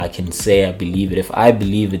I can say I believe it. If I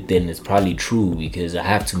believe it, then it's probably true because I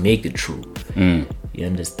have to make it true. You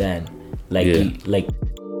understand? Like, like.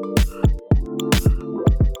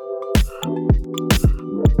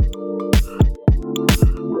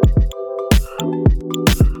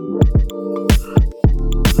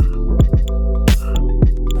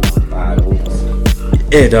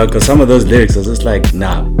 Yeah, dog. Because some of those lyrics are just like,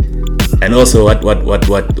 nah. And also,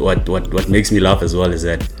 what makes me laugh as well is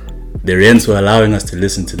that the Rents were allowing us to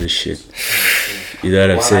listen to this shit. You know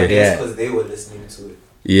what I'm saying? I guess because they were listening to it.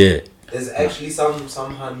 Yeah. There's actually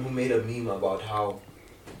someone who made a meme about how,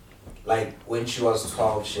 like, when she was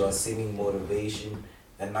 12, she was singing motivation,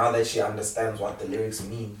 and now that she understands what the lyrics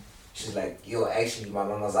mean, she's like, yo, actually, my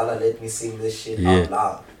mamazala let me sing this shit out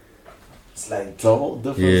loud. It's like, it's a whole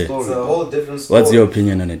different story. It's a whole different story. What's your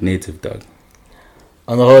opinion on it, Native Dog?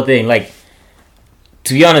 On the whole thing, like,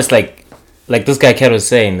 to be honest, like this guy Kat was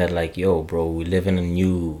saying that, like, yo, bro, we live in a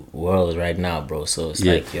new world right now, bro. So it's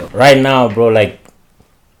like, yo, right now, bro, like,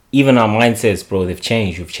 even our mindsets, bro, they've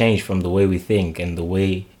changed. We've changed from the way we think and the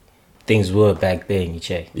way things were back then, you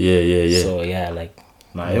check. Yeah. So, yeah, like...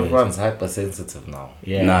 Nah, everyone's hypersensitive now.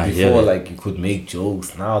 Yeah. Before, like, you could make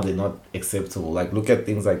jokes. Now they're not acceptable. Like, look at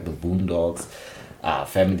things like the Boondocks,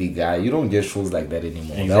 Family Guy. You don't get shows like that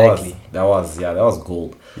anymore. Exactly. That was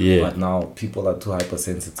gold. Yeah. But now people are too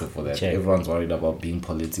hypersensitive for that. Check. Everyone's worried about being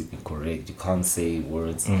politically correct. You can't say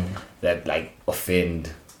words that, like,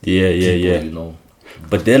 offend people, you know.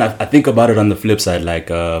 But then I think about it on the flip side, like,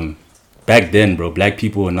 back then, bro, black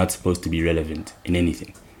people were not supposed to be relevant in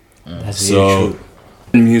anything. That's very true.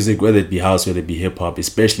 Music, whether it be house, whether it be hip-hop,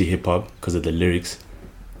 especially hip-hop, because of the lyrics,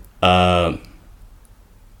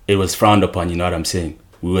 it was frowned upon, you know what I'm saying?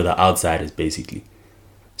 We were the outsiders, basically.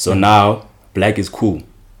 So now, black is cool.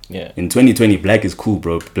 Yeah. In 2020, black is cool,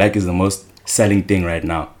 bro. Black is the most selling thing right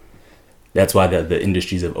now. That's why the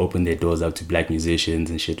industries have opened their doors up to black musicians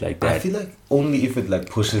and shit like that. I feel like only if it, like,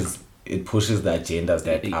 pushes the agendas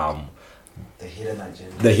that the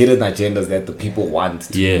hidden agendas that the people want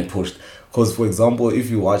to be pushed. Because, for example, if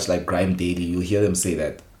you watch, like, Grime Daily, you hear them say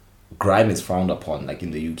that grime is frowned upon, like,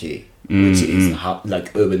 in the UK, which is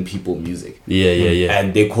like urban people music. Yeah.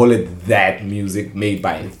 And they call it that music made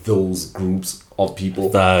by those groups of people.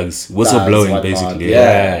 Thugs, whistleblowing, basically.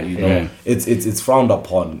 Yeah, you know, it's frowned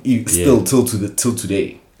upon still till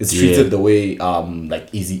today. It's treated the way like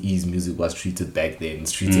Eazy-E's music was treated back then.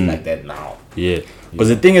 It's treated like that now. Yeah. But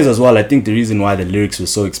the thing is as well, I think the reason why the lyrics were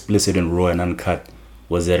so explicit and raw and uncut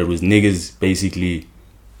was that it was niggas basically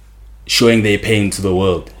showing their pain to the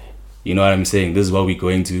world. You know what I'm saying? This is what we're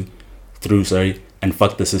going through, and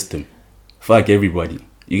fuck the system. Fuck everybody.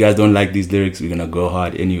 You guys don't like these lyrics, we're gonna go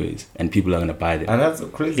hard anyways, and people are gonna buy them. And that's a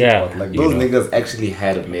crazy part. Like, those niggas actually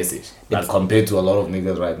had a message, like, compared to a lot of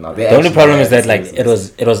niggas right now. The only problem is that, like, it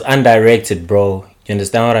was undirected, bro. You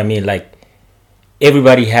understand what I mean? Like,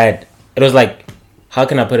 everybody had, it was like, how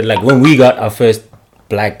can I put it? Like, when we got our first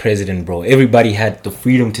black president, bro, everybody had the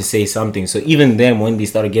freedom to say something. So even then, when they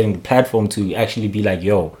started getting the platform to actually be like,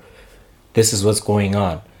 yo, this is what's going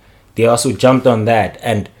on, they also jumped on that,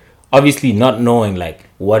 and obviously not knowing, like,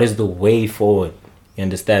 what is the way forward. You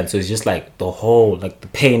understand? So it's just like the whole, like, the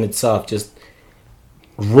pain itself, just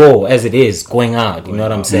raw as it is going out. You know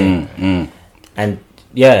what I'm saying? And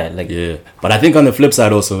but I think on the flip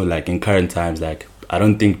side also, like, in current times, like, I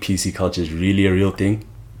don't think PC culture is really a real thing.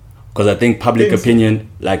 Because I think public opinion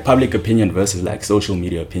versus, like, social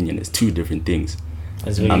media opinion is two different things.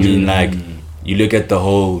 I mean, like, you look at the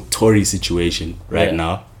whole Tory situation right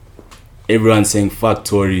now. Everyone's saying, fuck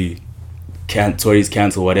Tory, Tory's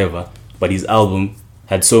cancel, whatever. But his album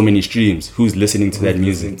had so many streams. Who's listening to that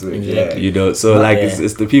music? You know, so, like,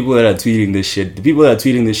 it's the people that are tweeting this shit. The people that are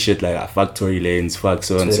tweeting this shit, like, fuck Tory Lanez, fuck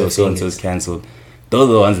so-and-so's cancelled. Those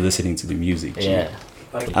are the ones listening to the music.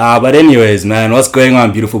 But anyways, man, what's going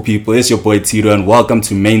on, beautiful people? It's your boy Tito, and welcome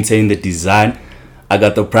to Maintain the Design. I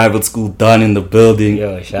got the private school done in the building.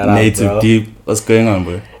 Yo, shout out, Native bro. Deep. What's going on,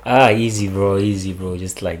 bro? Easy, bro.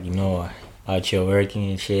 Just, like, you know, out here working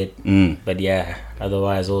and shit. But yeah,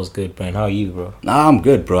 otherwise, all's good, man. How are you, bro? Nah, I'm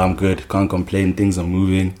good, bro. I'm good. Can't complain. Things are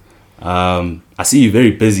moving. I see you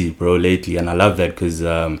very busy, bro, lately, and I love that because,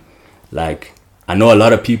 like, I know a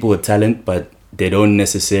lot of people with talent, but they don't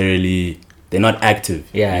necessarily... They're not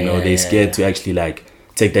active. They're scared to actually, like,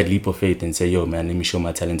 take that leap of faith and say, yo, man, let me show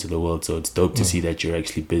my talent to the world. So it's dope to see that you're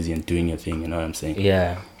actually busy and doing your thing. You know what I'm saying?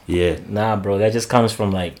 Yeah. Nah, bro, that just comes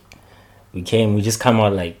from, like, we just come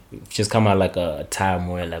out like a time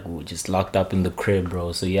where, like, we were just locked up in the crib,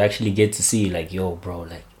 bro. So you actually get to see, like, yo, bro,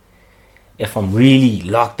 like, if I'm really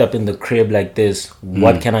locked up in the crib like this,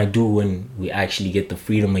 what can I do when we actually get the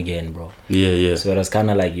freedom again, bro? Yeah. So it was kind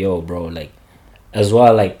of like, yo, bro, like, as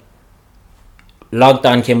well, like,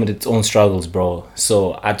 lockdown came with its own struggles, bro.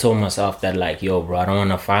 So I told myself that, like, yo, bro, I don't want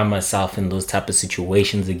to find myself in those type of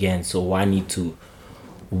situations again. So I need to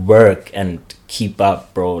work and keep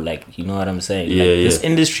up, bro. Like, you know what I'm saying? Yeah, like, this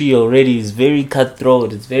industry already is very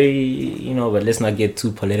cutthroat. It's very, you know, but let's not get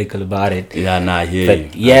too political about it. Yeah, nah, I hear you.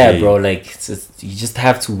 But yeah, bro, like, you just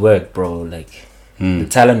have to work, bro. Like, the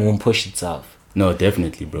talent won't push itself. No,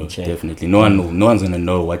 definitely, bro. Definitely. No one's gonna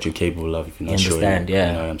know what you're capable of if you're not sure. Yeah.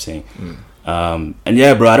 You know what I'm saying? And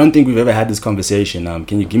yeah, bro, I don't think we've ever had this conversation.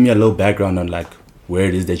 Can you give me a little background on like where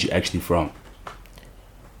it is that you're actually from?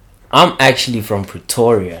 I'm actually from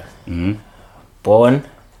Pretoria. Born,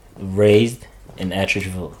 raised in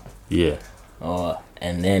Atteridgeville. Yeah.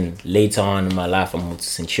 And then later on in my life, I moved to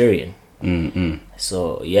Centurion.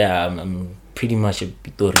 So yeah, I'm pretty much a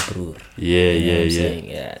Pitori Brur.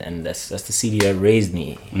 Yeah. And that's the city that raised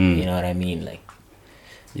me. You know what I mean? Like.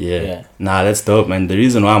 Yeah. Nah, that's dope, man. The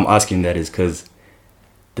reason why I'm asking that is because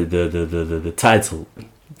the title.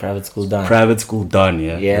 Private School Done. Private School Done,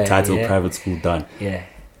 yeah. The title Private School Done. Yeah.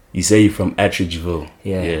 You say you're from Atteridgeville.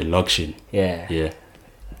 Yeah. Lokshin. Yeah.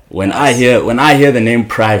 When I hear the name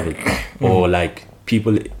private, or like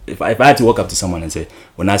people, if I had to walk up to someone and say,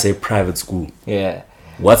 when I say private school,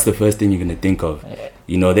 what's the first thing you're gonna think of?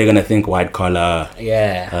 You know, they're gonna think white collar,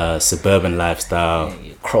 suburban lifestyle,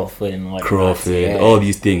 Crawford and whatnot. All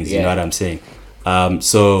these things. You know what I'm saying?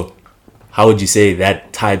 So how would you say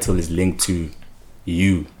that title is linked to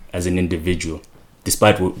you as an individual,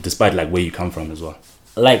 despite like where you come from as well?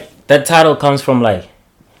 Like, that title comes from, like,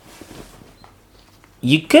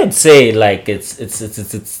 you could say like it's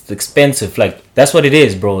expensive. Like, that's what it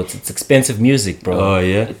is, bro. It's expensive music, bro. Oh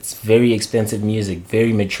yeah. It's very expensive music,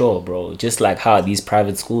 very mature, bro. Just like how these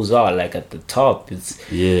private schools are. Like, at the top, it's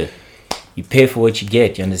you pay for what you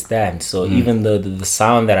get. You understand? So even the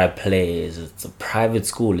sound that I play it's a private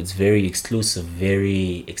school. It's very exclusive,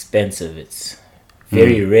 very expensive. It's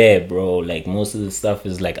very rare, bro. Like, most of the stuff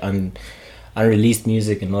is like unreleased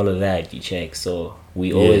music and all of that, you check. So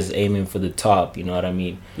we always aiming for the top, you know what I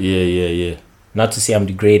mean? Yeah. Not to say I'm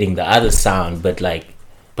degrading the other sound, but like,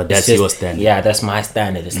 but that's your standard. Yeah, that's my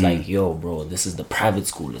standard. It's like, yo, bro, this is the private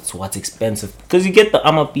school. It's what's expensive, because you get the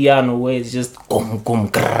Amapiano where it's just you know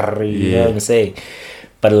what I'm saying?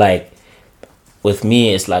 But like, with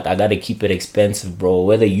me, it's like I gotta keep it expensive, bro.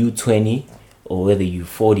 Whether you 20 or whether you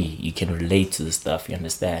 40, you can relate to the stuff, you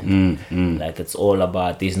understand? Like, it's all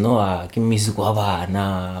about, there's no or bro,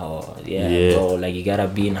 like, you gotta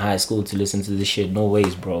be in high school to listen to this shit. No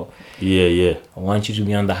ways, bro. I want you to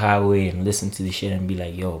be on the highway and listen to this shit and be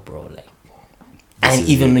like, yo, bro, like, and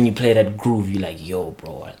even when you play that groove, you're like, yo,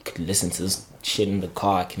 bro, I could listen to this shit in the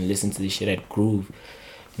car, I can listen to this shit at groove.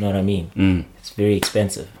 You know what I mean? It's very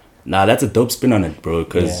expensive. Nah, that's a dope spin on it, bro,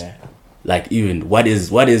 because like, even what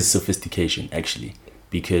is sophistication actually?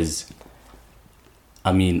 Because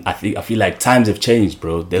I mean, I feel like times have changed,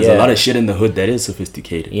 bro. There's a lot of shit in the hood that is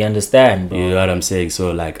sophisticated. You understand, bro? You know what I'm saying?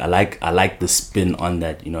 So like, I like the spin on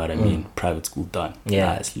that. You know what I mean? Private School Done.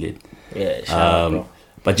 Yeah, it's lit. Yeah, shout out, bro.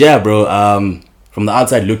 But yeah, bro. From the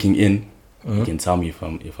outside looking in, you can tell me if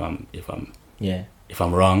I'm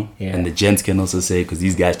wrong. And the gents can also say, because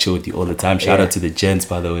these guys chill with you all the time. Shout out to the gents,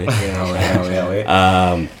 by the way.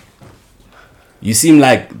 You seem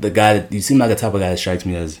like the type of guy that strikes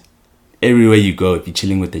me as, everywhere you go, if you're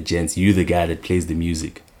chilling with the gents, you the guy that plays the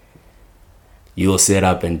music. You'll set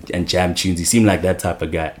up and jam tunes. You seem like that type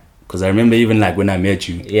of guy. Because I remember even like when I met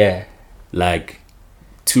you, like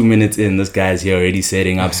 2 minutes in, this guy's here already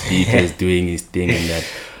setting up speakers, doing his thing and that.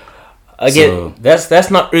 Again, that's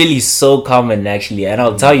not really so common actually, and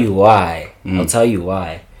I'll tell you why.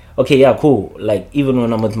 Okay, yeah, cool. Like, even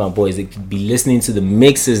when I'm with my boys, they could be listening to the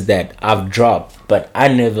mixes that I've dropped, but I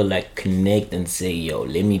never like connect and say, yo,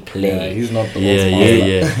 let me play. Yeah, he's not the aux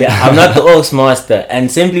master. I'm not the aux master,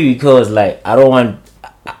 and simply because like I don't want.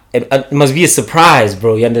 It must be a surprise,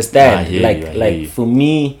 bro. You understand? For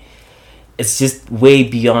me, it's just way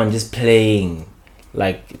beyond just playing.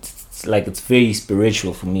 Like, it's very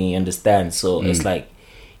spiritual for me. You understand? So it's like,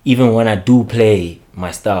 even when I do play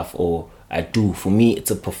my stuff, or for me, it's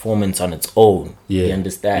a performance on its own. You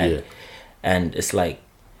understand? And it's like,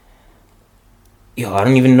 yo, I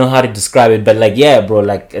don't even know how to describe it, but like, yeah, bro,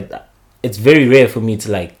 like, it's very rare for me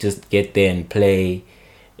to like just get there and play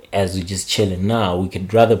as we just chilling. Now we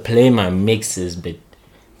could rather play my mixes, but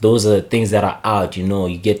those are things that are out, you know.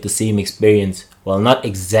 You get the same experience, well, not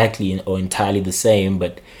exactly or entirely the same,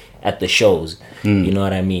 but at the shows, you know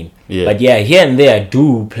what I mean? But yeah, here and there I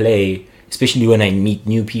do play especially when I meet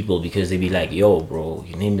new people, because they be like, yo bro,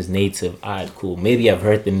 your name is Native. Alright, cool, maybe I've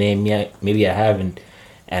heard the name, yeah, maybe I haven't,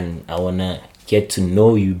 and I wanna get to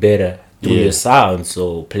know you better through your sound,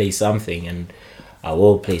 so play something, and I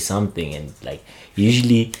will play something. And like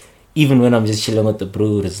usually even when I'm just chilling with the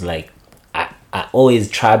brood, it's like I always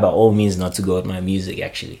try by all means not to go with my music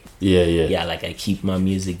actually. Yeah, like I keep my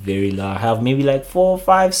music very low. I have maybe like 4 or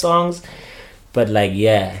 5 songs, but like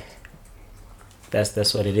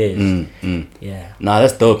that's what it is. Yeah. Nah,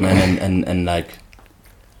 that's dope, man. And like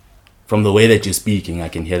from the way that you're speaking, I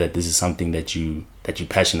can hear that this is something that you're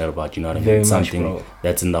passionate about, you know what I mean? Very something much, bro.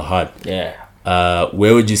 That's in the heart. Yeah.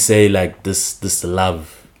 Where would you say like this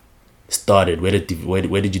love started? Where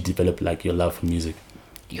did you develop like your love for music?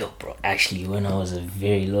 Yo, bro, actually, when I was a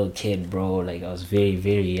very little kid, bro, like I was very,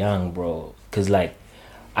 very young, bro. Cause like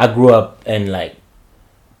I grew up in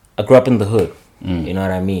the hood. You know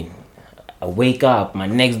what I mean? I wake up, my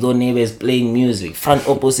next door neighbor is playing music. Front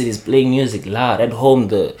opposite is playing music loud. At home,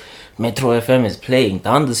 the Metro FM is playing.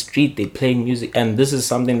 Down the street, they playing music. And this is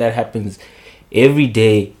something that happens every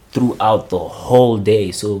day throughout the whole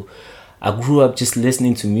day. So I grew up just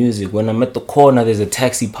listening to music. When I'm at the corner, there's a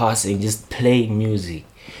taxi passing, just playing music.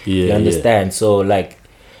 You understand? Yeah. So like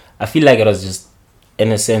I feel like it was just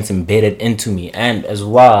in a sense embedded into me. And as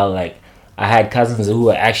well, like I had cousins who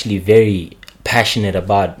were actually very passionate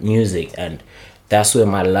about music, and that's where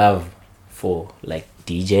my love for like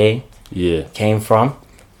DJ came from.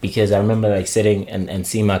 Because I remember like sitting and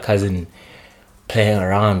seeing my cousin playing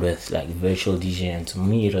around with like virtual DJ, and to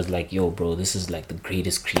me it was like, yo bro, this is like the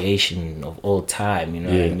greatest creation of all time, you know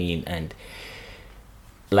what I mean? And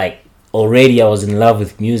like already I was in love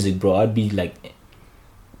with music, bro. I'd be like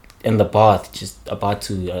in the bath, just about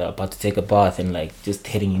to take a bath, and like just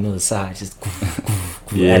hitting the side, just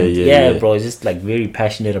bro, just like very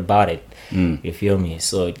passionate about it. You feel me?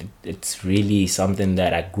 So it's really something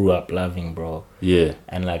that I grew up loving, bro.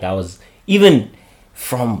 And like I was, even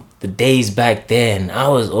from the days back then, I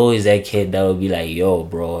was always that kid that would be like, yo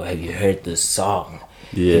bro, have you heard this song?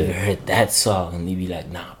 Have you heard that song? And they'd be like,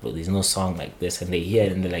 nah bro, there's no song like this. And they hear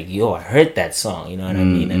it and they're like, yo, I heard that song, you know what I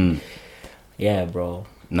mean? And yeah, bro.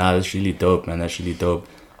 Nah, that's really dope, man. That's really dope.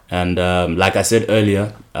 And like I said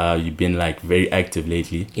earlier, you've been like very active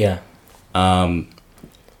lately. Yeah.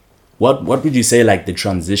 What would you say like the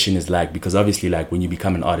transition is like? Because obviously like when you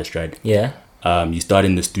become an artist, right? Yeah. You start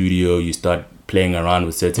in the studio, you start playing around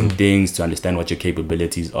with certain things to understand what your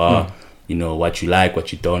capabilities are, you know, what you like,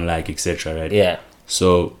 what you don't like, etc. Right? Yeah.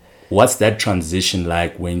 So what's that transition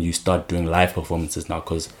like when you start doing live performances now?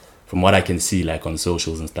 Because from what I can see like on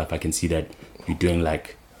socials and stuff, I can see that you're doing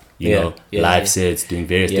like, you know, live sets, doing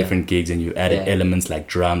various different gigs, and you added elements like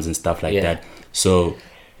drums and stuff like that. So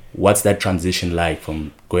what's that transition like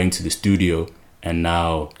from going to the studio and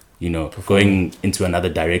now, you know, going into another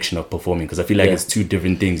direction of performing? Because I feel like it's 2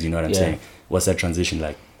 different things, you know what I'm saying? What's that transition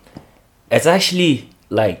like? It's actually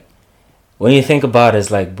like, when you think about it,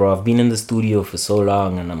 it's like, bro, I've been in the studio for so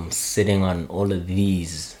long and I'm sitting on all of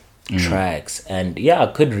these tracks, and I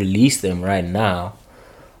could release them right now,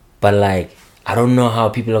 but like I don't know how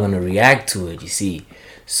people are gonna react to it, you see.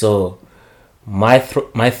 So my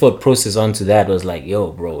thought process onto that was like,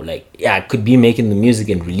 yo bro, like I could be making the music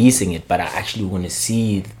and releasing it, but I actually want to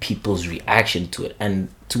see people's reaction to it. And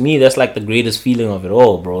to me that's like the greatest feeling of it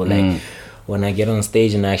all, bro. Like when I get on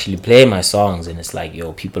stage and I actually play my songs, and it's like,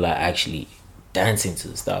 yo, people are actually dancing to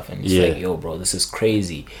the stuff, and it's like, yo bro, this is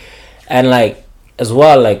crazy. And like as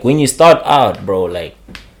well, like when you start out, bro, like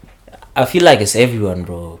I feel like it's everyone,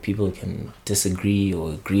 bro. People can disagree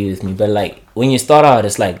or agree with me, but like when you start out,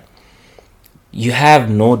 it's like you have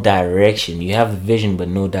no direction. You have the vision but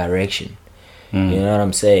no direction. You know what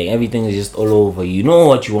I'm saying? Everything is just all over. You know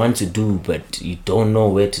what you want to do, but you don't know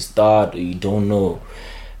where to start, or you don't know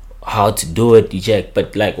how to do it. You check,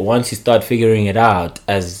 but like once you start figuring it out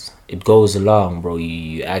as it goes along, bro,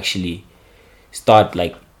 you actually start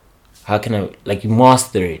like, how can I, like, you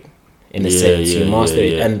master it in a sense. You master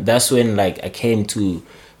it. And that's when like I came to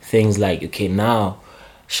things like, okay, now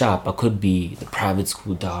sharp, I could be the private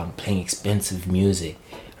school down playing expensive music,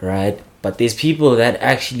 right? But there's people that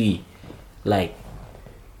actually like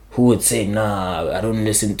who would say, nah, I don't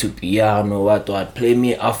listen to piano, what, play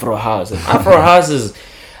me Afro house. And Afro house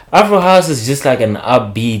is just like an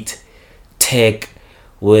upbeat tech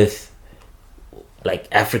with like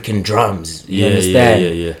African drums. You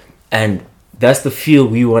understand? Yeah. And that's the feel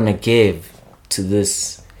we want to give to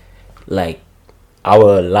this, like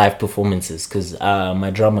our live performances. Because my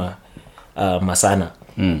drummer, Masana,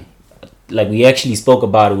 like we actually spoke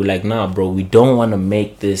about it. We're like, nah bro, we don't want to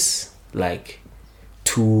make this like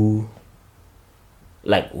too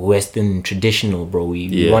like Western traditional, bro.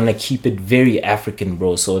 We want to keep it very African,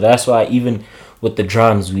 bro. So that's why even with the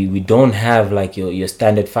drums, we don't have like your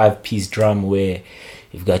standard 5-piece drum where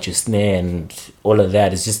you've got your snare and all of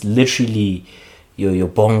that. It's just literally your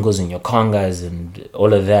bongos and your congas and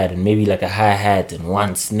all of that, and maybe like a hi-hat and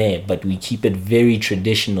one snare, but we keep it very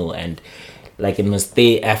traditional and like it must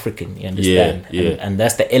stay African, you understand? And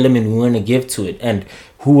that's the element we want to give to it. And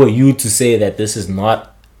who are you to say that this is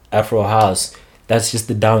not Afro house? That's just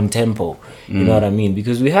the down tempo, you know what I mean?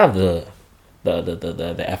 Because we have the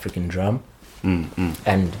African drum,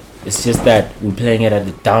 and it's just that we're playing it at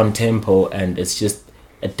the down tempo, and it's just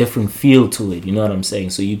a different feel to it, you know what I'm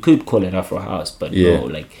saying? So you could call it Afro house, but no,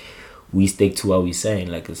 like we stick to what we're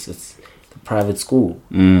saying. Like it's the private school,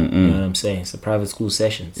 you know what I'm saying? It's the private school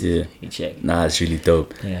sessions. Yeah, you check. Nah, it's really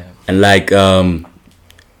dope. Yeah, and like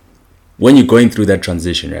when you're going through that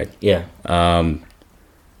transition, right? Yeah.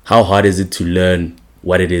 How hard is it to learn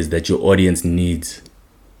what it is that your audience needs,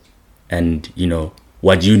 and you know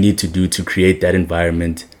what you need to do to create that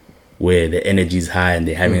environment where the energy is high and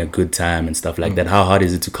they're having a good time and stuff like that? How hard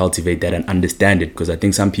is it to cultivate that and understand it? Because I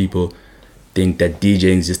think some people think that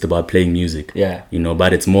DJing is just about playing music. Yeah. You know,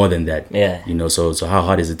 but it's more than that. Yeah. You know, so how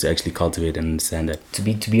hard is it to actually cultivate and understand that? To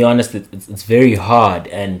be honest, it's very hard,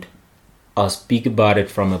 and I'll speak about it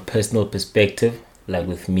from a personal perspective, like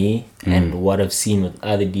with me and what I've seen with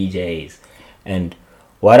other DJs, and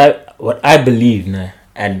what I believe, nah,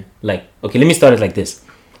 and like, okay, let me start it like this.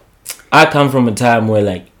 I come from a time where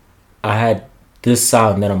like I had this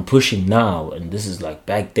sound that I'm pushing now, and this is like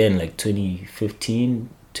back then, like 2015,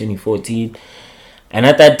 2014, and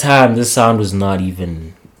at that time this sound was not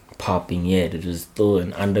even popping yet. It was still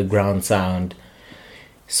an underground sound,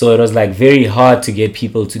 so it was like very hard to get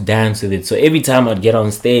people to dance with it. So every time I'd get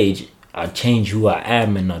on stage, I'd change who I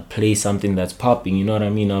am and I'd play something that's popping, you know what I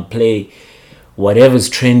mean? I'd play whatever's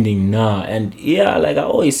trending now. And yeah, like I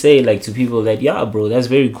always say, like to people that, yeah, bro, that's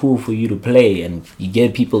very cool for you to play and you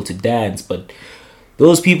get people to dance, but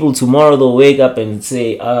those people tomorrow they'll wake up and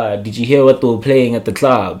say, did you hear what they were playing at the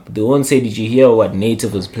club? They won't say, did you hear what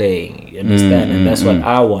Native was playing? You understand? And that's what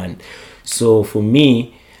I want. So for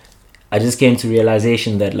me, I just came to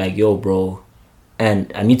realization that like, yo, bro,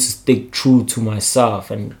 and I need to stick true to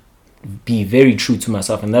myself and be very true to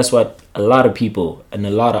myself. And that's what a lot of people and a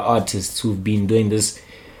lot of artists who've been doing this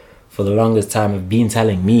for the longest time have been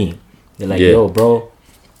telling me. They're like, yo, bro,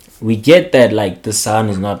 we get that like the sound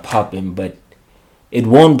is not popping, but it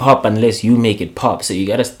won't pop unless you make it pop. So you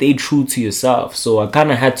gotta stay true to yourself. So I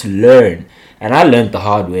kind of had to learn, and I learned the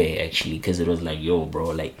hard way actually, because it was like, yo, bro,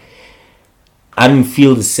 like I didn't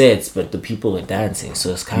feel the sets, but the people were dancing.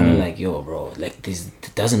 So it's kind of like, yo, bro, like this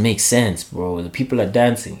doesn't make sense, bro. The people are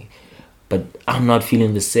dancing, but I'm not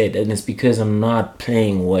feeling the set, and it's because I'm not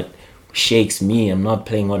playing what shakes me. I'm not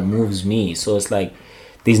playing what moves me. So it's like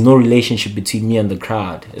there's no relationship between me and the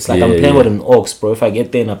crowd. It's like I'm playing with an aux, bro. If I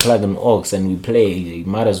get there and I plug an aux and we play, you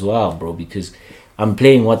might as well, bro, because I'm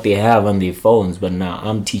playing what they have on their phones. But now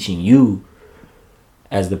I'm teaching you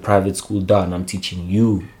as the private school Don. I'm teaching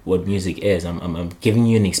you what music is. I'm giving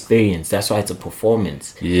you an experience. That's why it's a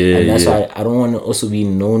performance. And that's why I don't want to also be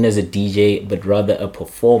known as a DJ, but rather a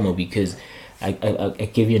performer, because I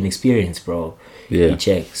give you an experience, bro. You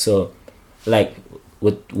check. So like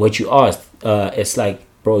with what you asked, it's like,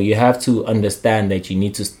 bro, you have to understand that you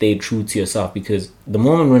need to stay true to yourself, because the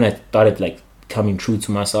moment when I started like coming true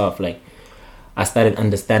to myself, like I started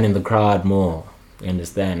understanding the crowd more, you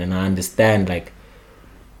understand? And I understand like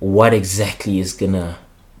what exactly is gonna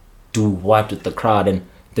do what with the crowd and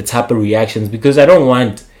the type of reactions, because I don't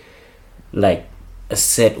want like a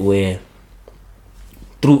set where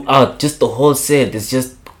throughout just the whole set it's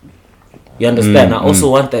just, you understand? I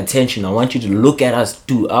also want the attention. I want you to look at us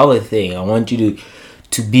do our thing. I want you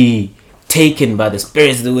to be taken by the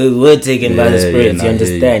spirits the way we were taken by the spirits. You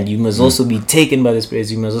understand? You must also be taken by the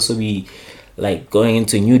spirits. You must also be like going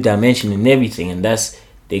into a new dimension and everything. And that's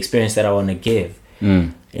the experience that I want to give.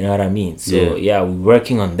 You know what I mean? So yeah, we're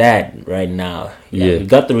working on that right now. We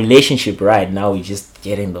got the relationship right now. We're just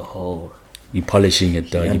getting the whole. You're polishing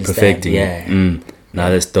it, though. You're perfecting it. Nah,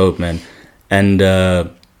 that's dope, man. And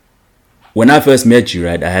when I first met you,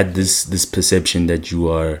 right, I had this perception that you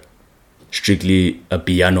are strictly a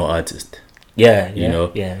piano artist. You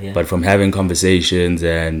know? But from having conversations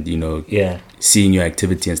and, you know, seeing your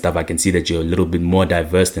activity and stuff, I can see that you're a little bit more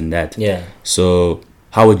diverse than that. So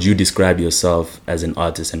how would you describe yourself as an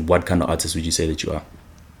artist, and what kind of artist would you say that you are?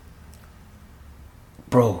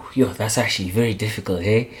 Bro, yo, that's actually very difficult,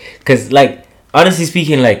 hey? Because, like, honestly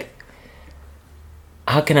speaking, like,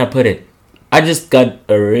 how can I put it? I just got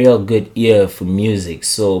a real good ear for music.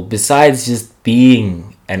 So besides just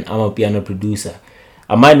being an amapiano producer,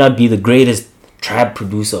 I might not be the greatest trap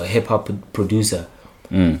producer or hip hop producer.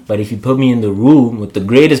 But if you put me in the room with the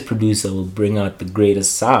greatest producer, will bring out the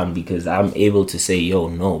greatest sound, because I'm able to say, yo,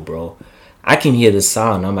 no, bro, I can hear the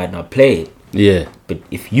sound. I might not play it. Yeah. But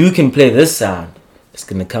if you can play this sound, it's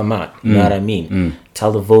gonna come out. You know what I mean?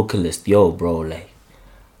 Tell the vocalist, yo, bro, like,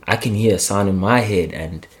 I can hear a sound in my head,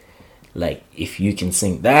 and like, if you can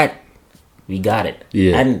sing that, we got it.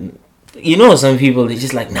 Yeah. And you know, some people, they're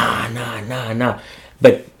just like, nah.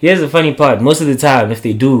 But here's the funny part. Most of the time, if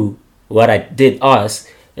they do what I did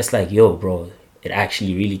it's like, yo, bro, it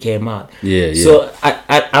actually really came out. Yeah. So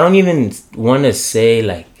I don't even want to say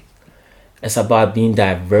like it's about being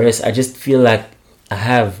diverse. I just feel like I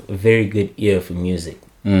have a very good ear for music.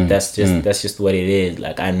 That's just what it is.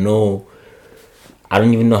 Like, I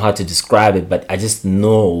don't even know how to describe it, but I just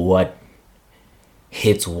know what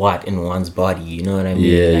hits what in one's body. You know what I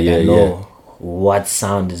mean? I know what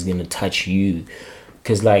sound is gonna touch you.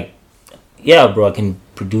 Cause like, yeah, bro, I can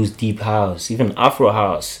produce deep house, even Afro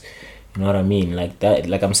house. You know what I mean? Like that.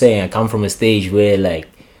 Like I'm saying, I come from a stage where like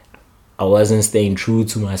I wasn't staying true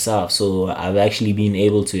to myself, so I've actually been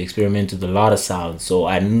able to experiment with a lot of sounds. So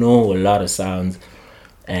I know a lot of sounds,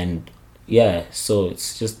 and yeah, so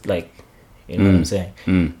it's just like, you know what I'm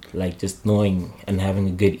saying? Like just knowing and having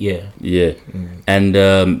a good ear. Yeah. And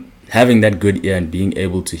having that good ear and being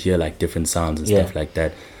able to hear like different sounds and stuff like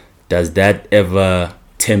that, does that ever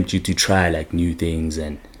tempt you to try like new things?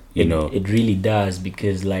 And it really does,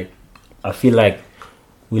 because like I feel like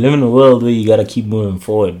we live in a world where you gotta keep moving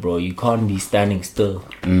forward, bro. You can't be standing still,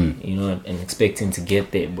 you know, and expecting to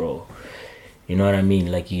get there, bro. You know what I mean?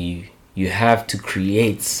 Like you have to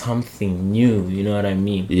create something new. You know what I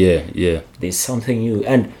mean? Yeah. There's something new,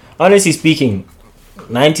 and honestly speaking,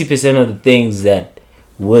 90% of the things that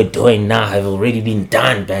we're doing now have already been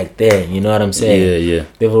done back then. You know what I'm saying? Yeah.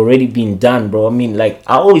 They've already been done, bro. I mean, like,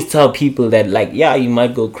 I always tell people that, like, yeah, you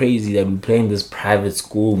might go crazy that we're playing this private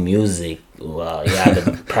school music. Well, yeah,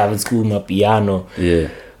 the private school piano. Yeah.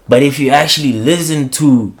 But if you actually listen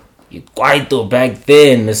to Kwaito back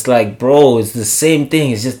then, it's like, bro, it's the same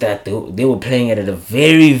thing. It's just that they were playing it at a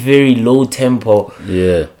very, very low tempo.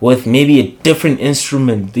 Yeah. With maybe a different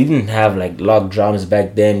instrument. They didn't have, like, lock drums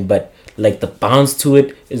back then, but like the bounce to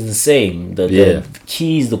it is the same. The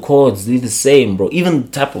keys, the chords, they're the same, bro. Even the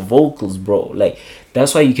type of vocals, bro. Like,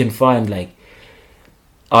 that's why you can find like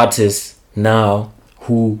artists now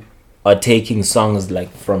who are taking songs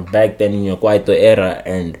like from back then in your Kwaito era,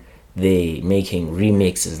 and they making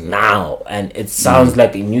remixes now, and it sounds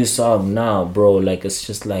like a new song now, bro. Like, it's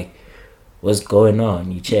just like, what's going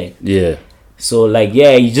on? You check. Yeah. So like,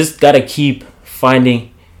 yeah, you just gotta keep finding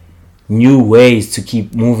new ways to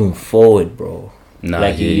keep moving forward, bro.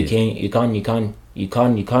 Like you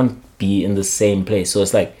can't be in the same place. So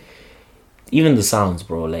it's like, even the sounds,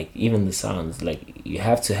 bro. Like, even the sounds, like, you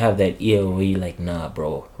have to have that ear where you're like, nah,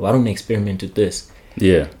 bro, why don't I experiment with this?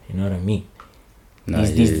 Yeah. You know what I mean? Nah,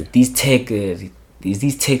 these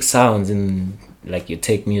tech sounds, and like your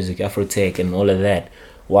tech music, Afro tech, and all of that.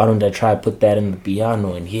 Why don't I try put that in the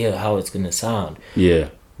piano and hear how it's gonna sound? Yeah.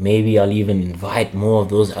 Maybe I'll even invite more of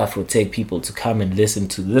those Afro tech people to come and listen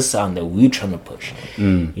to this sound that we're trying to push.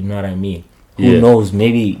 You know what I mean? Who knows?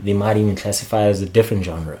 Maybe they might even classify it as a different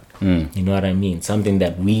genre. You know what I mean? Something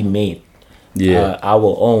that we made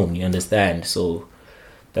our own. You understand? So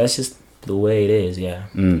that's just the way it is. Yeah.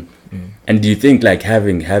 And do you think like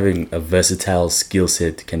having a versatile skill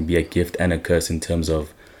set can be a gift and a curse in terms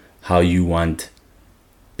of how you want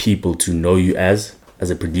people to know you as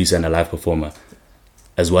a producer and a live performer,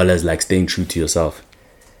 as well as like staying true to yourself?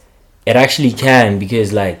 It actually can,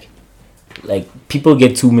 because like people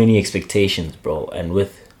get too many expectations, bro, and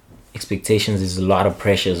with expectations there's a lot of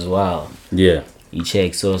pressure as well. Yeah. You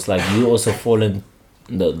check. So it's like you also fall in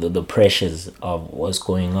the pressures of what's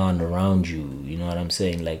going on around you. You know what I'm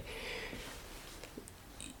saying? Like,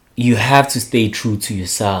 you have to stay true to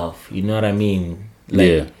yourself. You know what I mean?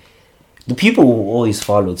 Like, the people will always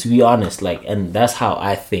follow, to be honest. Like, and that's how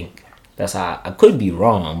I think. That's how I could be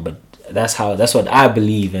wrong, but that's what I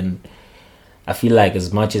believe. And I feel like,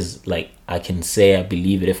 as much as like I can say I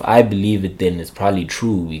believe it, if I believe it, then it's probably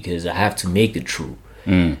true, because I have to make it true.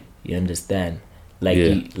 You understand?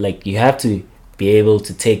 Like, you have to be able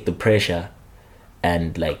to take the pressure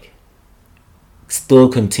and like still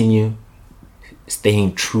continue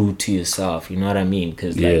staying true to yourself. You know what I mean?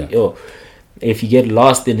 Because like, if you get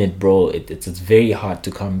lost in it, bro, it's very hard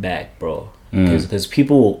to come back, bro. Because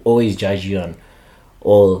people will always judge you on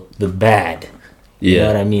all the bad. You know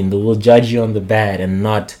what I mean? They will judge you on the bad and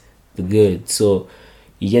not the good. So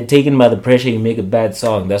you get taken by the pressure, you make a bad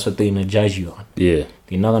song. That's what they're gonna judge you on. Yeah.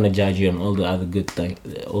 They're not gonna judge you on all the other good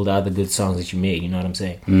all the other good songs that you made. You know what I'm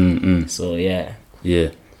saying? So yeah.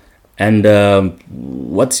 Yeah. And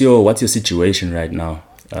what's your situation right now?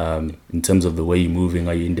 In terms of the way you're moving,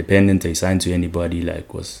 are you independent? Are you signed to anybody? Like,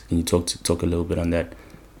 can you talk a little bit on that?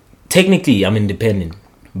 Technically, I'm independent,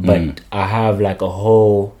 but I have like a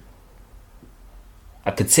whole,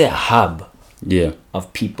 I could say a hub. Yeah.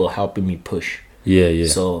 Of people helping me push. Yeah.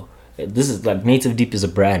 So this is like Native Deep is a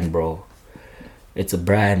brand, bro. It's a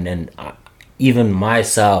brand, and even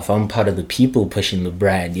myself, I'm part of the people pushing the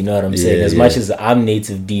brand. You know what I'm saying? As much as I'm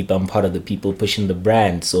Native Deep, I'm part of the people pushing the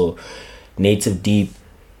brand. So Native Deep,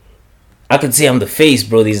 I could say I'm the face,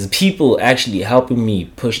 bro. There's people actually helping me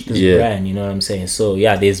push this brand. You know what I'm saying? So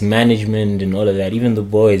yeah, there's management and all of that. Even the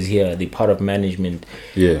boys here, they're part of management.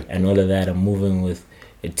 Yeah. And all of that. I'm moving with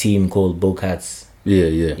a team called Bocats.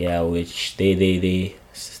 Yeah, which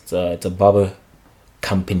it's a barber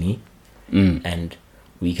company. And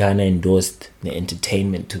we kind of endorsed the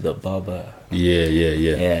entertainment to the barber. Yeah.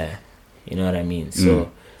 You know what I mean?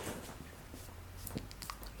 So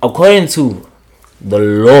according to the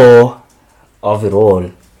law of it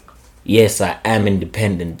all, yes, I am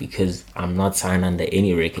independent because I'm not signed under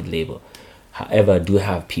any record label. However, I do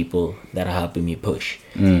have people that are helping me push.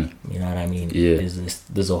 You know what I mean? Yeah.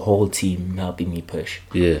 There's a whole team helping me push.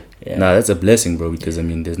 Yeah. Nah, that's a blessing, bro, because I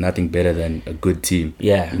mean, there's nothing better than a good team.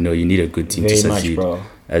 Yeah. You know, you need a good team to succeed. Very much, bro.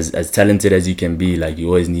 As talented as you can be, like, you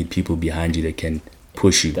always need people behind you that can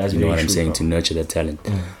push you. That's you know what very I'm true, saying? bro. To nurture that talent.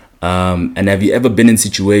 And have you ever been in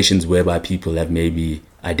situations whereby people have maybe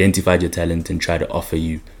identified your talent and tried to offer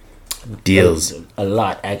you deals? A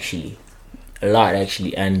lot, actually.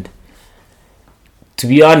 And to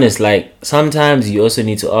be honest, like, sometimes you also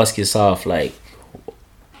need to ask yourself, like,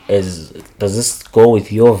 does this go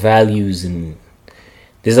with your values? And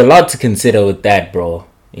there's a lot to consider with that, bro.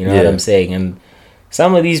 You know what I'm saying? And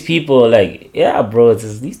some of these people, like, yeah, bro,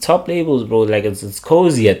 it's these top labels, bro, like, it's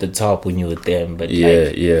cozy at the top when you're with them, but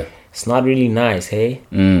it's not really nice, hey?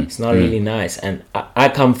 It's not really nice. And I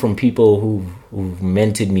come from people who've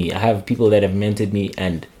mentored me. I have people that have mentored me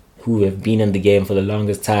and who have been in the game for the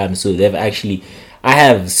longest time, so I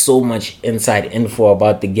have so much inside info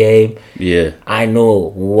about the game. Yeah. I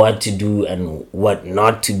know what to do and what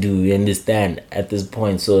not to do, you understand, at this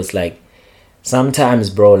point. So it's like,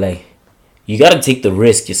 sometimes, bro, like, you gotta take the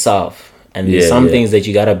risk yourself. And there's some things that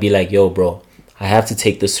you gotta be like, yo, bro, I have to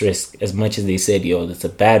take this risk. As much as they said, yo, that's a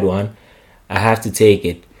bad one, I have to take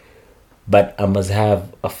it. But I must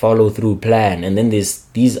have a follow-through plan. And then there's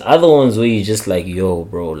these other ones where you just like, yo,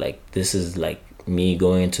 bro, like, this is like me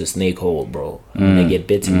going into a snake hole, bro. I'm gonna get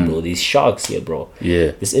bitten, bro. These sharks here, bro.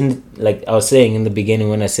 Yeah. Like I was saying in the beginning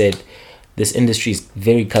when I said this industry is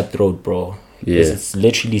very cutthroat, bro. Yeah. It's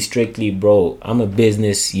literally strictly, bro, I'm a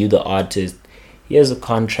business, you the artist. Here's a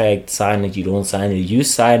contract, sign it, you don't sign it. You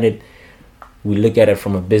sign it, we look at it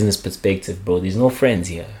from a business perspective, bro. There's no friends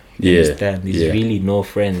here. You understand? There's really no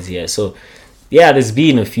friends here. So yeah, there's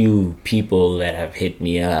been a few people that have hit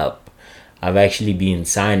me up. I've actually been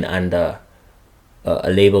signed under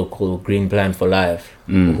a label called Green Plan for Life,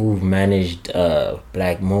 who've managed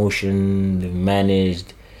Black Motion. They've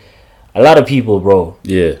managed a lot of people, bro.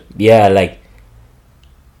 Yeah, like,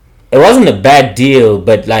 it wasn't a bad deal,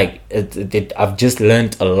 but like I've just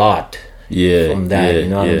learned a lot from that. You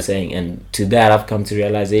know what I'm saying? And to that, I've come to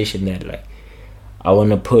realization that, like, I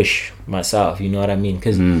want to push myself. You know what I mean?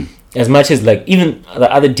 Because as much as, like, even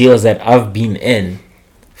the other deals that I've been in,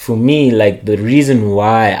 for me, like, the reason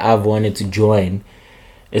why I've wanted to join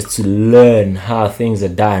is to learn how things are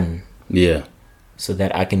done. Yeah. So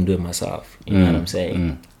that I can do it myself. You know what I'm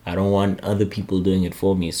saying? I don't want other people doing it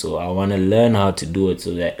for me. So I want to learn how to do it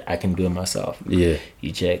so that I can do it myself. Yeah.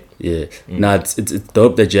 You check? Yeah. Now, it's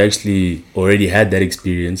dope that you actually already had that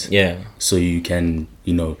experience. Yeah. So you can,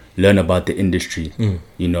 you know, learn about the industry,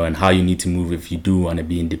 you know, and how you need to move if you do want to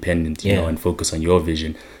be independent, you know, and focus on your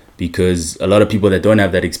vision. Because a lot of people that don't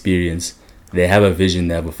have that experience, they have a vision,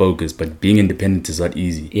 they have a focus, but being independent is not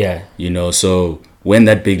easy. Yeah. You know, so when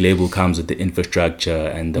that big label comes with the infrastructure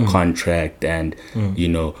and the contract and, you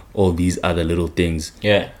know, all these other little things,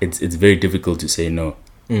 it's very difficult to say no.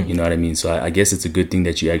 You know what I mean? So I guess it's a good thing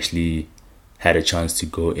that you actually had a chance to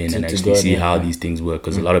go in and actually see how these things work.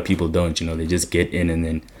 Because a lot of people don't, you know, they just get in and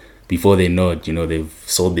then before they know it, you know, they've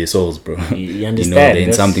sold their souls, bro. You understand? You know, they're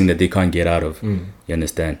in something that they can't get out of. You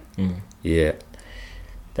understand? Yeah.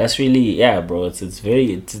 That's really, bro.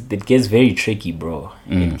 It gets very tricky, bro.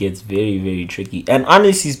 It gets very, very tricky. And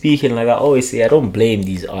honestly speaking, like I always say, I don't blame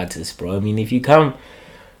these artists, bro. I mean, if you come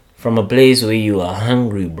from a place where you are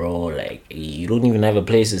hungry, bro. Like, you don't even have a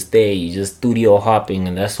place to stay. You just studio hopping,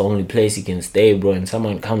 and that's the only place you can stay, bro. And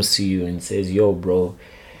someone comes to you and says, yo, bro,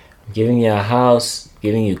 I'm giving you a house,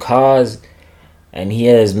 giving you cars, and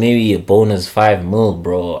here's maybe a bonus 5 mil,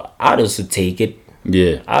 bro. I'd also take it.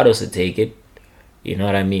 Yeah. I'd also take it. You know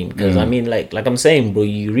what I mean? Because, I mean, like I'm saying, bro,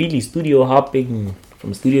 you really studio hopping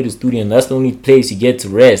from studio to studio, and that's the only place you get to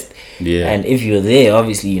rest. Yeah. And if you're there,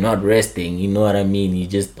 obviously you're not resting. You know what I mean? You're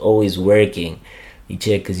just always working. You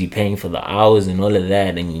check because you're paying for the hours and all of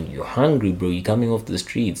that, and you're hungry, bro. You're coming off the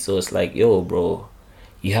streets, so it's like, yo, bro,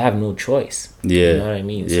 you have no choice. Yeah. You know what I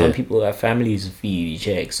mean? Yeah. Some people have families to feed. You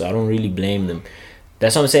check, so I don't really blame them.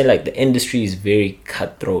 That's what I'm saying. Like, the industry is very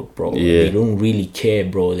cutthroat, bro. Yeah. They don't really care,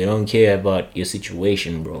 bro. They don't care about your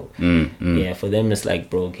situation, bro. Yeah, for them it's like,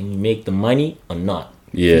 bro, can you make the money or not?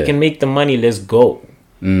 Yeah. If you can make the money, let's go.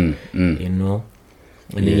 Mm. You know?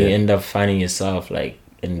 And then you end up finding yourself like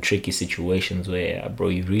in tricky situations where, bro,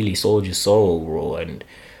 you really sold your soul, bro, and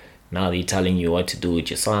now they're telling you what to do with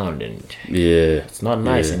your sound, and Yeah. it's not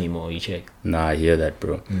nice anymore. You check. Nah, I hear that,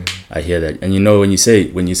 bro. I hear that. And you know, when you say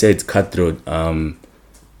it's cutthroat,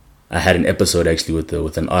 I had an episode actually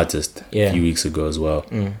with an artist a few weeks ago as well,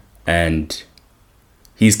 and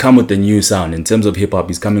he's come with a new sound in terms of hip hop.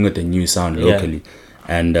 He's coming with a new sound locally,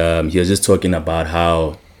 and he was just talking about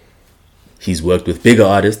how he's worked with bigger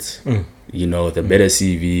artists, you know, with a better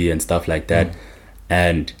CV and stuff like that,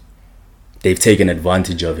 and they've taken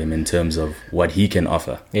advantage of him in terms of what he can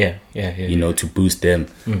offer. You know, to boost them,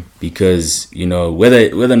 because you know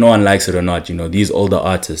whether no one likes it or not, you know, these older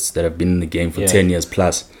artists that have been in the game for 10 years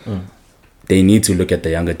plus, they need to look at the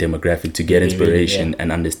younger demographic to get inspiration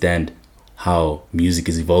and understand how music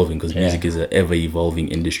is evolving, because music is an ever evolving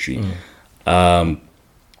industry.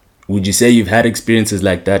 Would you say you've had experiences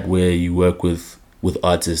like that where you work with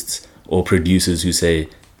artists or producers who say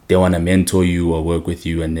they want to mentor you or work with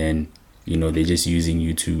you, and then, you know, they're just using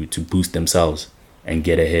you to boost themselves and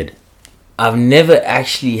get ahead? I've never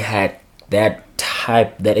actually had that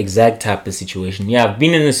exact type of situation. Yeah, I've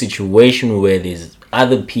been in a situation where there's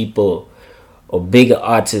other people or bigger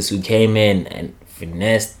artists who came in and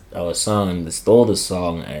finessed our song and stole the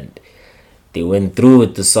song, and they went through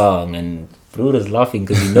with the song, and Rude is laughing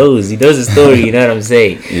because he knows the story, you know what I'm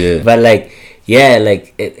saying? Yeah. But like, yeah,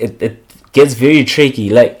 like it gets very tricky.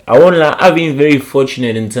 Like, I won't lie, I've been very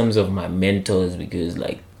fortunate in terms of my mentors, because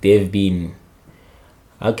like they've been,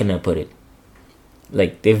 how can I put it?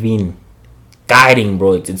 Like, they've been guiding,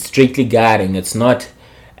 bro. It's strictly guiding. It's not,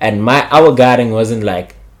 and our guiding wasn't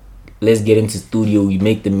like, let's get into studio, we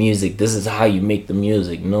make the music, this is how you make the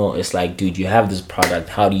music. No, it's like, dude, you have this product,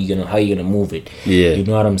 how are you gonna move it? You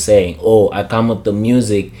know what I'm saying? Oh, I come with the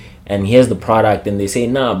music and here's the product, and they say,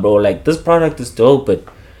 nah, bro, like, this product is dope, but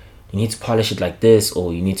you need to polish it like this,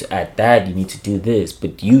 or you need to add that, you need to do this,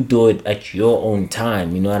 but you do it at your own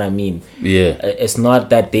time. You know what I mean? It's not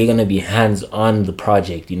that they're gonna be hands on the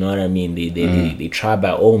project. You know what I mean? They try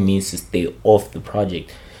by all means to stay off the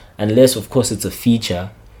project, unless of course it's a feature,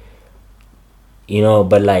 you know.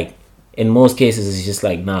 But like, in most cases it's just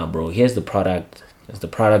like, nah, bro, here's the product. Is the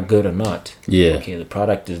product good or not? Okay, the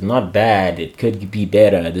product is not bad, it could be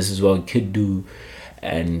better, this is what we could do,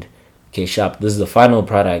 and okay, sharp, this is the final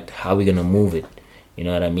product, how are we gonna move it? You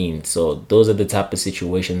know what I mean? So those are the type of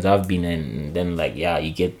situations I've been in. And then like, yeah,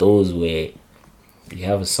 you get those where you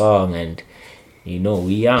have a song and, you know,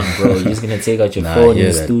 we young, bro, you're just gonna take out your phone in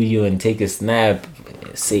the studio and take a snap,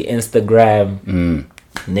 say Instagram.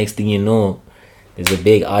 Next thing you know, there's a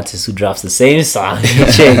big artist who drops the same song.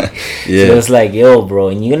 So it's like, yo, bro,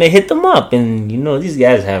 and you're gonna hit them up, and you know, these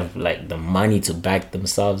guys have like the money to back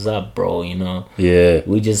themselves up, bro, you know.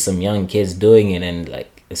 We're just some young kids doing it, and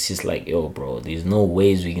like, it's just like, yo, bro, there's no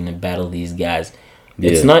ways we're gonna battle these guys.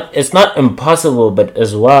 It's not impossible, but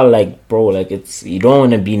as well, like, bro, like, it's, you don't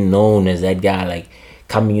want to be known as that guy, like,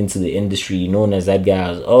 coming into the industry, known as that guy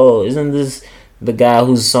as, oh, isn't this the guy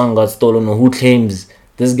whose song got stolen, or who claims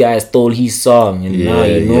this guy stole his song, and now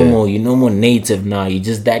you're no more native. Now you're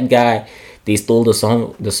just that guy they stole the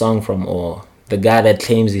song from, or the guy that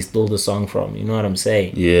claims he stole the song from. You know what I'm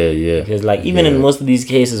saying? Because like, even in most of these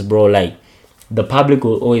cases, bro, like, the public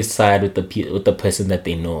will always side with the person that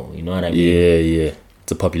they know. You know what I mean?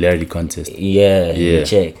 It's a popularity contest.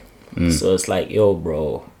 Check. So it's like, yo,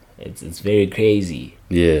 bro, it's very crazy.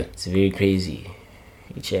 It's very crazy.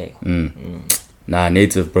 You check. Nah,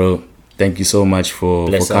 Native, bro, thank you so much for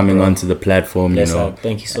coming onto the platform, you know.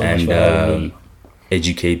 Thank you so much for having me.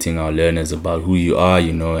 Educating our learners about who you are,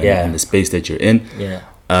 you know, and the space that you're in.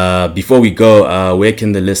 Before we go, where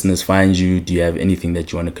can the listeners find you? Do you have anything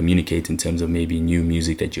that you want to communicate in terms of maybe new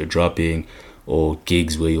music that you're dropping, or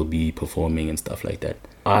gigs where you'll be performing and stuff like that?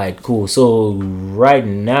 Alright, cool. So right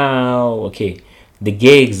now, okay, the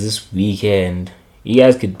gigs this weekend, you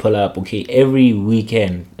guys could pull up. Okay, every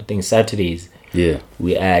weekend, I think Saturdays, Yeah.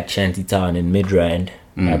 we at Shantytown in Midrand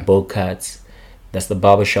at Bocats. That's the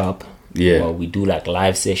barbershop. Yeah. Well, we do like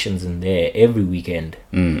live sessions in there every weekend.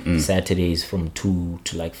 Saturdays from 2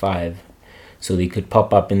 to like 5. So they could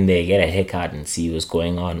pop up in there, get a haircut, and see what's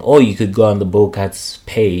going on. Or you could go on the Bocats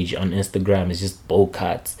page on Instagram. It's just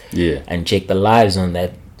Bocats. Yeah. And check the lives on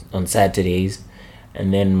that on Saturdays.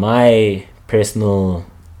 And then my personal,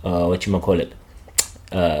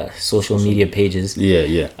 social media pages. Yeah,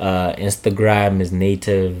 yeah. Instagram is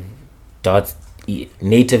native.eza. Yeah.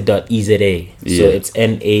 So it's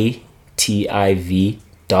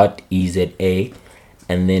NATIV.EZA.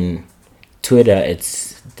 And then Twitter,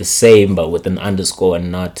 it's the same but with an underscore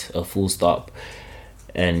and not a full stop.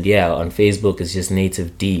 And yeah, on Facebook it's just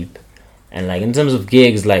Native Deep. And like in terms of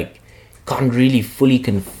gigs, like can't really fully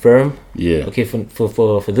confirm. Yeah. Okay,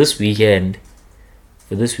 for this weekend,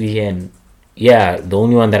 yeah, the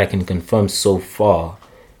only one that I can confirm so far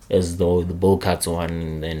is the Bullcats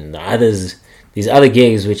one, and the others, these other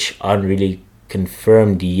gigs which aren't really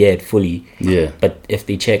confirmed yet fully. Yeah. But if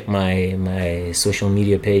they check my social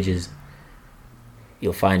media pages,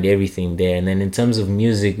 you'll find everything there. And then in terms of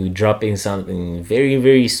music, we're dropping something very,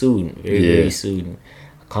 very soon. Very soon.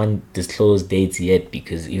 I can't disclose dates yet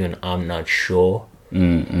because even I'm not sure.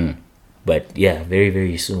 But yeah, very,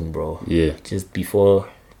 very soon, bro. Yeah. Just before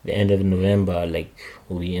the end of November, like,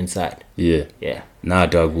 we'll be inside. Yeah. Yeah. Nah,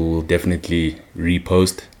 dog, we'll definitely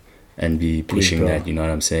repost and be pushing bro. that, you know what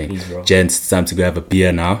I'm saying? Please, bro. Gents, it's time to go have a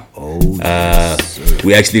beer now. Oh, yes,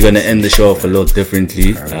 We're actually going to end the show off a little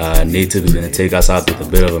differently. Native is going to take us out with a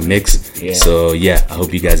bit of a mix. Yeah. So, yeah, I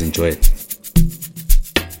hope you guys enjoy it.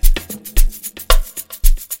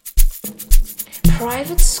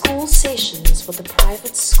 Private school sessions for the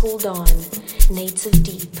private school Don, Native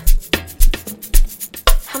Deep.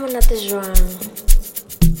 Hamanat is wrong.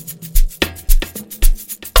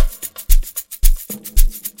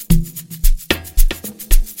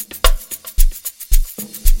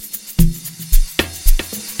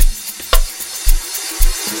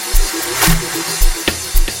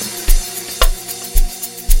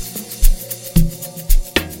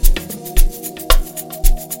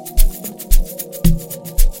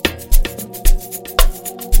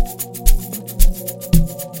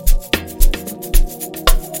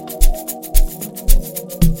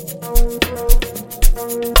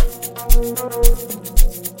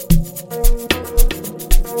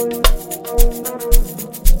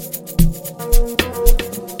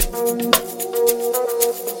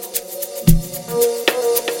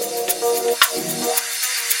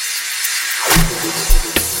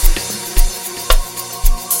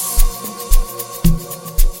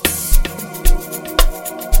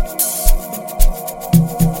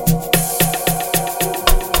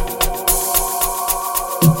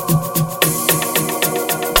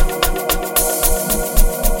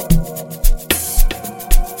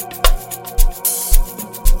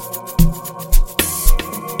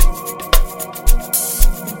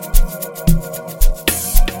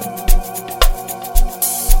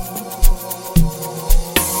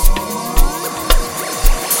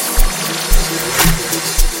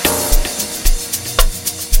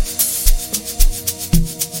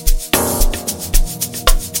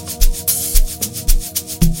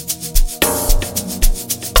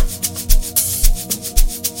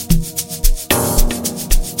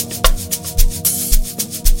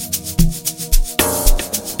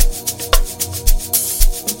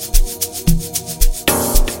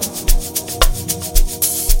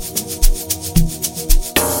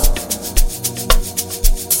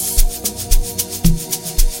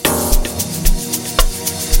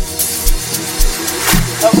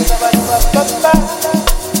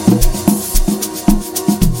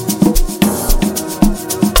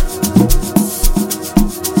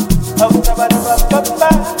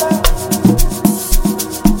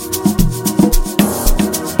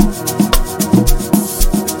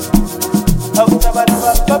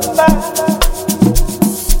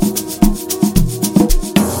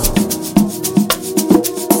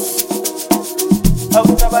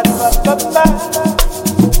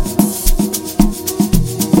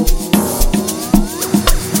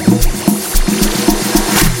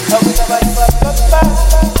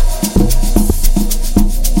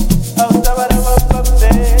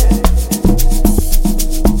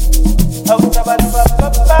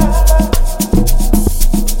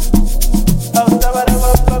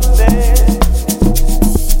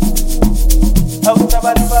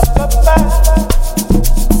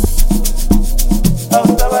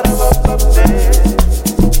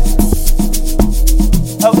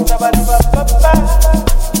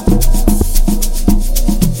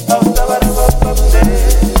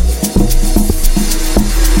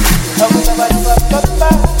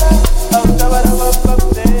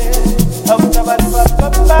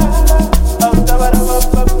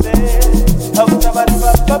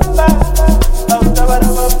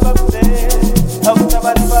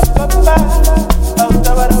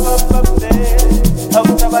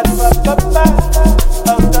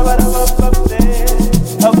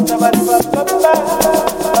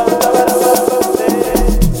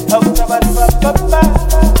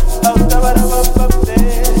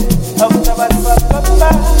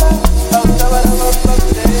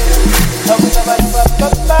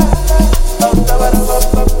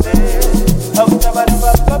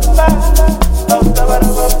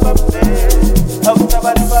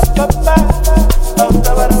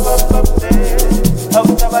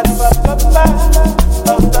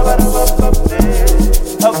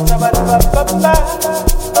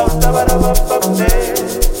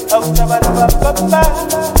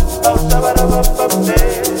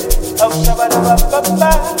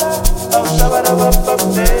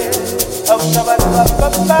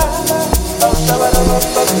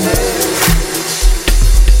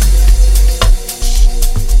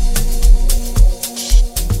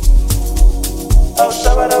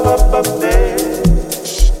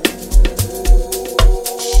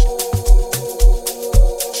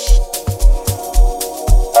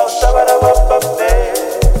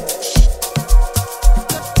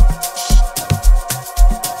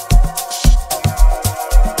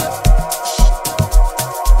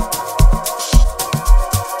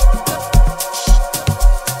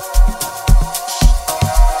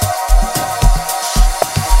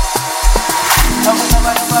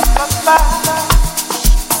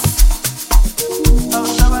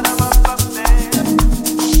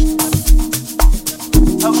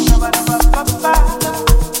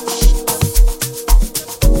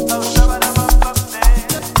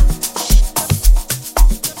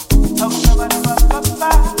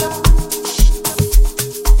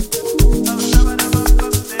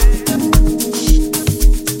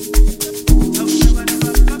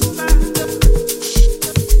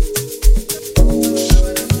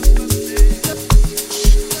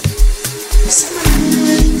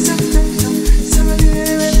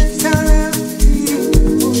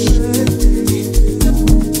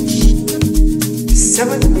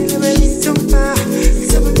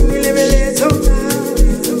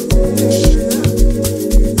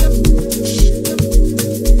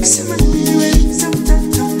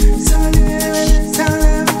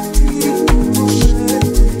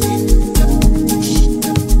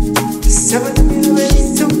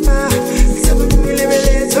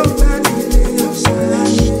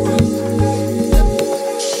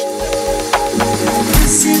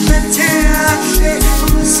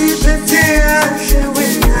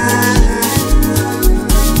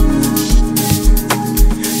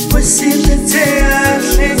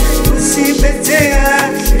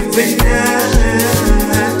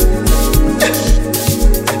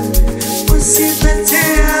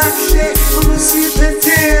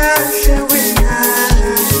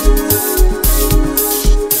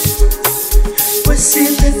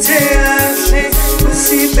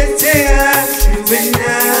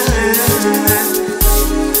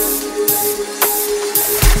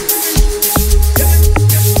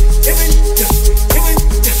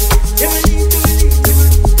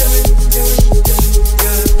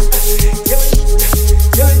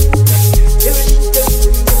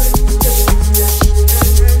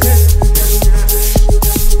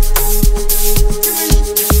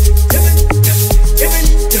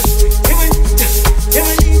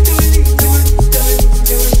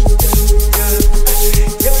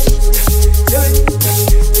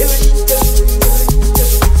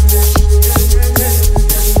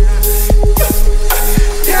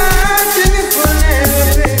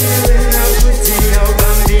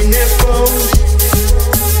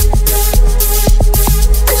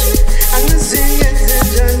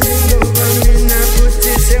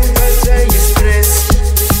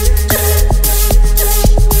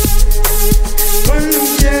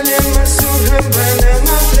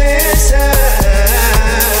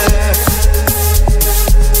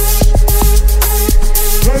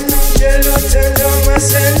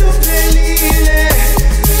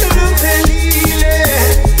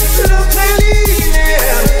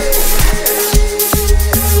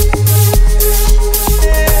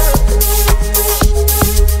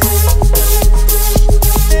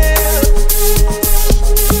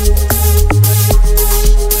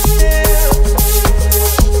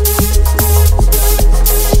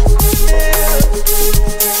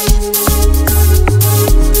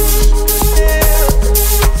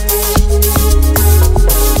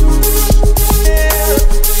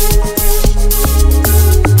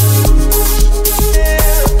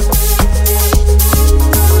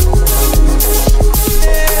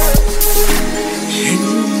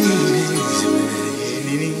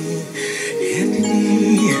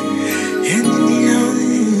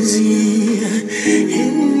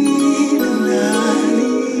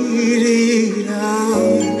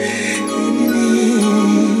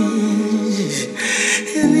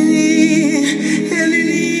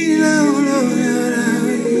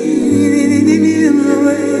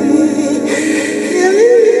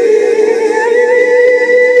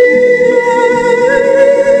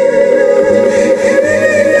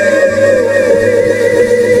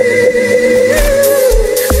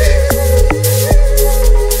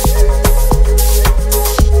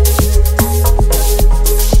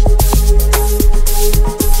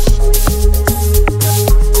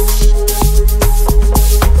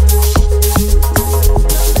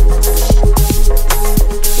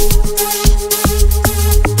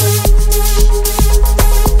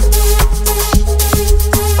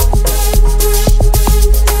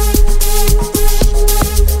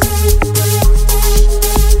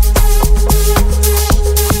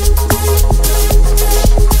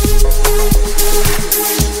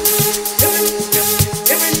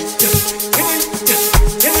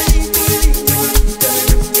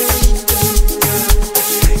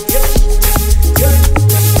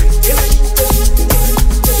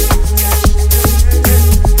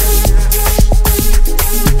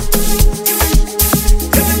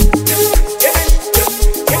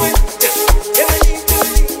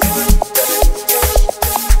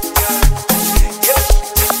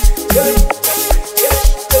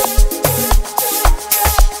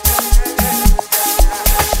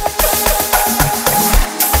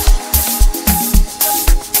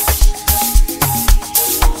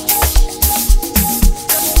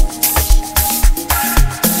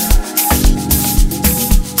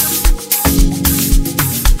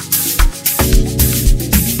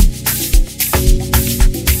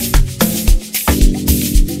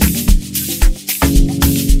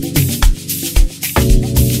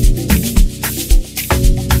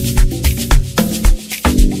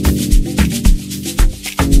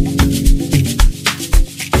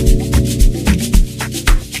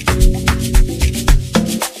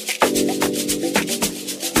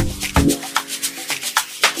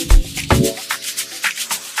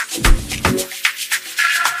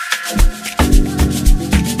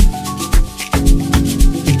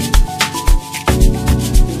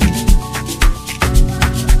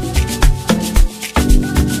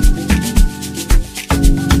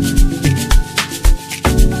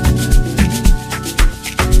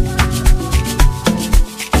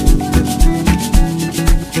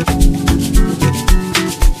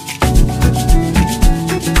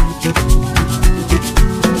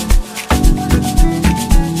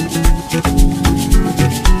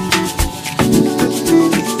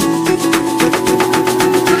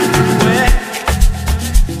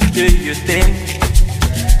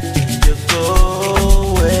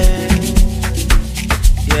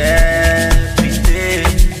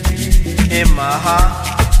 heart,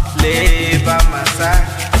 lay by my side.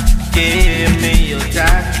 Give me your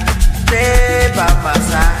time, stay by my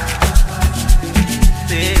side.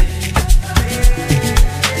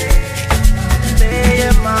 Stay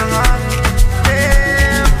in my heart, stay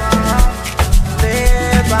in my heart,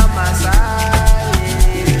 stay by my side.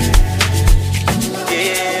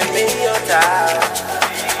 Give me your time,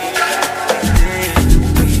 stay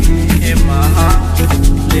in my heart,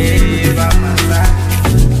 stay by my side.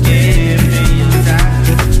 Give me your time,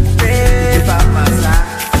 stay by my side.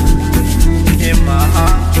 In my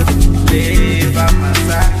heart, stay by my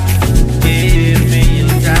side. Give me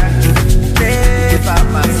your time, stay by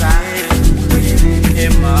my side.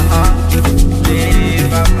 In my heart, stay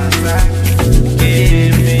by my side.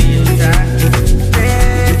 Give me your time,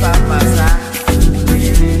 stay by my side.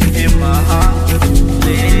 In my heart,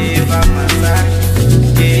 stay by my side.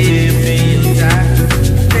 Give me your time,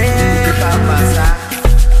 stay by my side.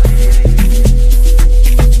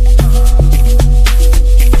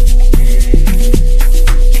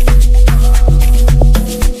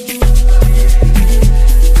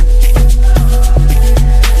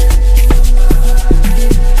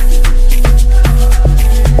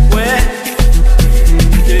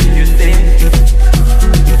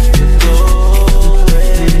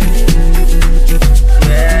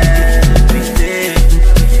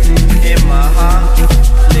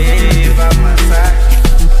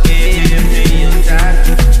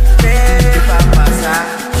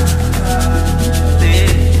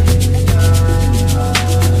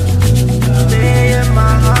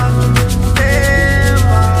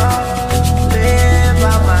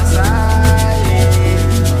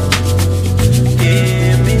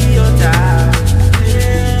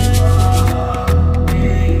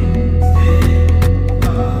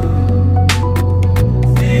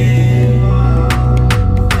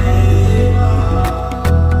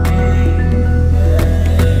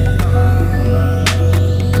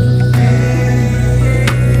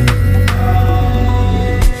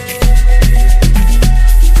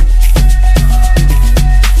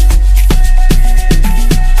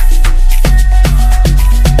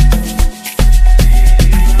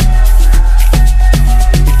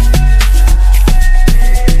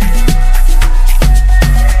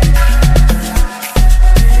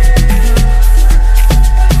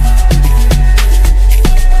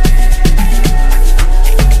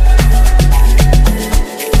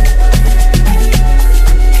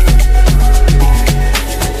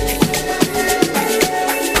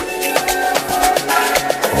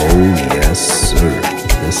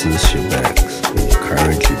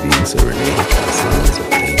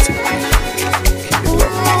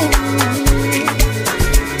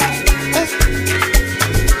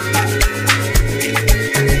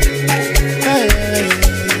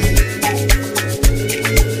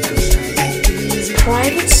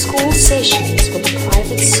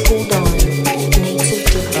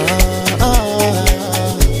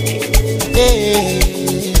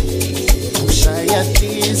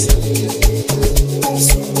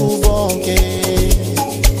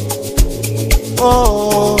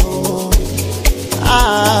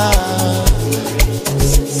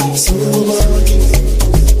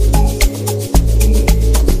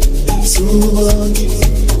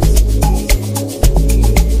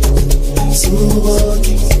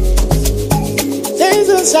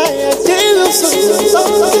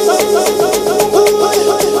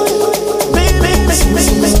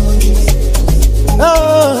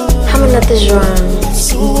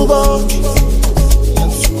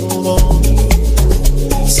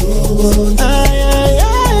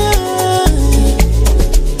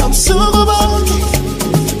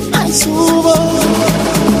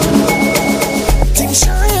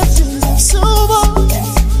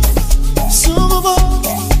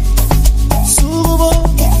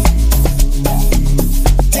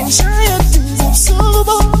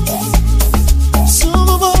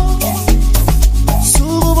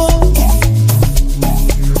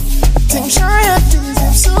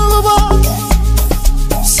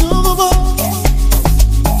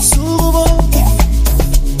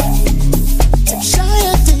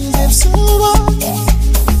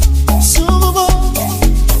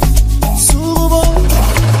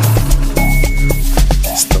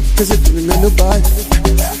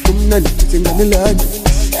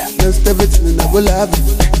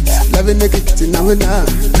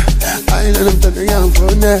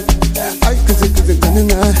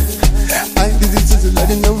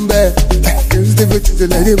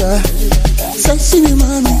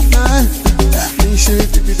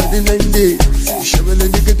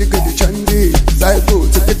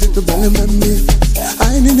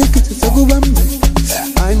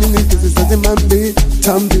 I the man be,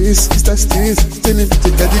 time this, it's that steez, still in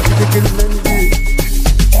the daddy, the man be.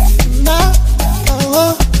 Na,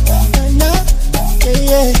 oh, na,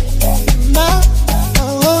 yeah, na,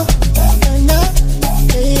 oh, na,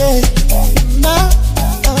 yeah, na,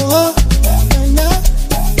 oh, na,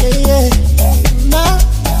 yeah, na, oh, na, yeah, na,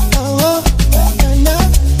 oh, na,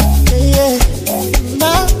 yeah,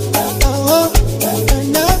 na, oh,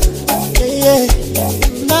 na, yeah, na, oh, na, yeah,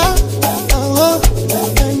 na,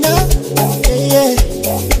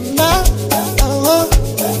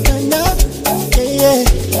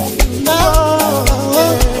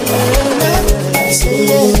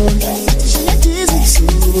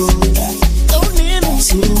 don't need me,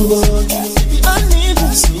 baby, I need you,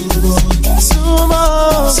 sumo,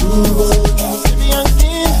 baby, I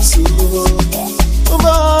need you,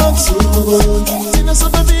 Tina so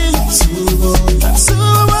baby,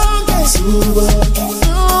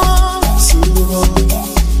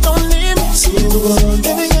 don't leave me,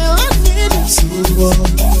 baby, girl, I need you,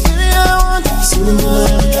 baby, I want you,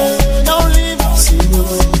 don't leave me,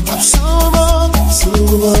 I'm sumo,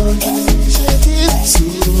 shake it,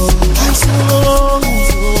 I'm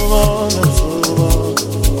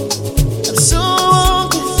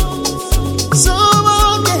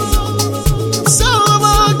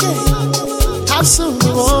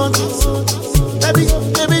sumo, baby,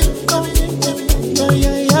 come,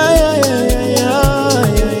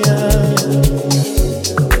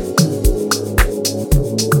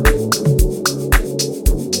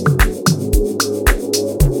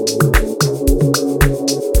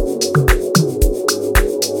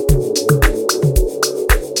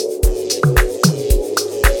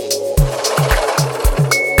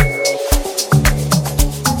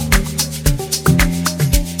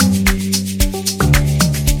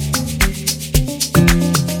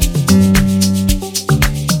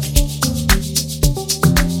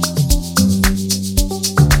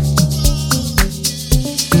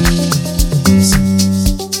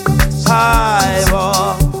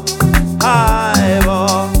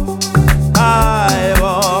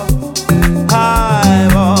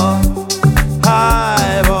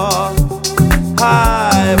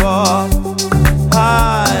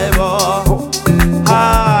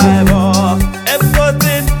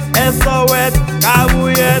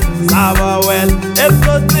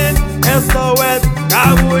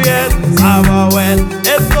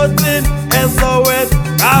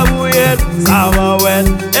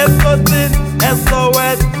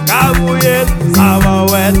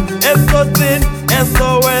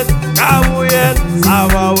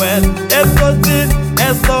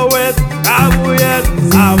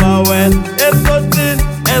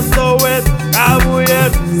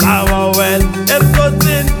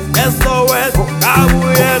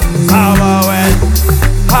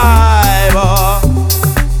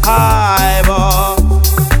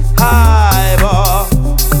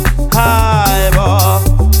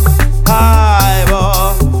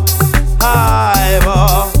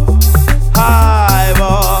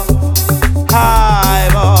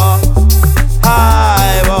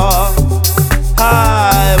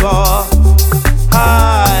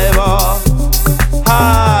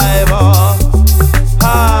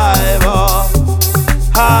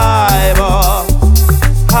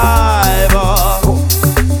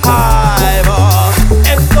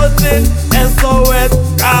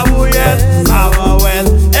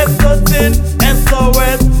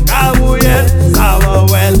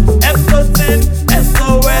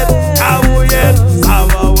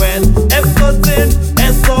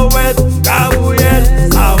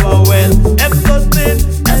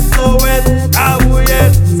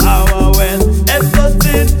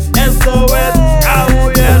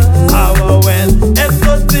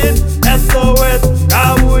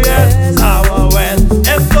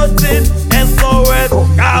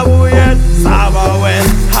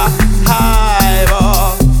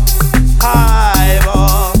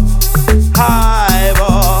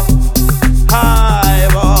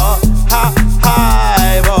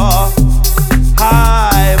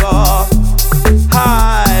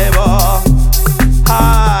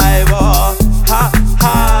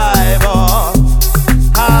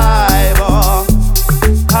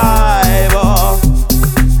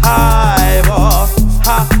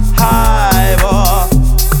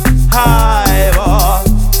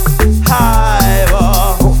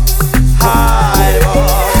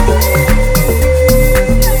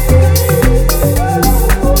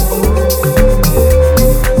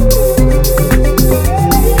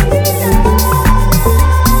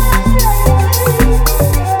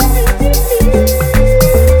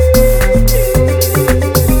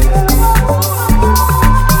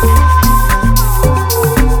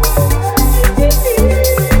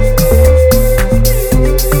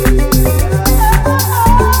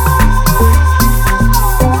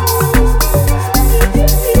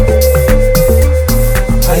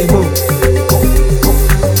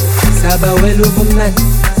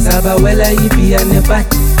 mnandi sabawela ipi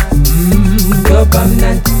anebati njoba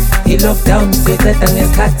mnandi i-lockdown soyiceda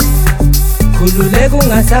ngesikhathi khululeka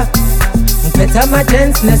ungasabi ngiphethe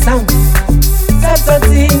ama-dance ne-sound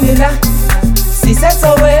setothini la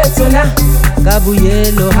sisetowethu la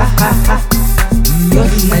kabuyelo hahaha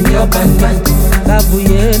yohlanya bantwana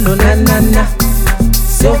kabuyelo nanana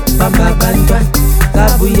siyobamba bantwana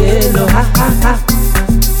kabuyelo hahaha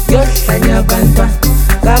yohlanya bantwana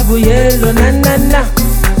kabuyelo nanana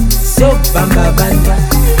siyobamba bantwana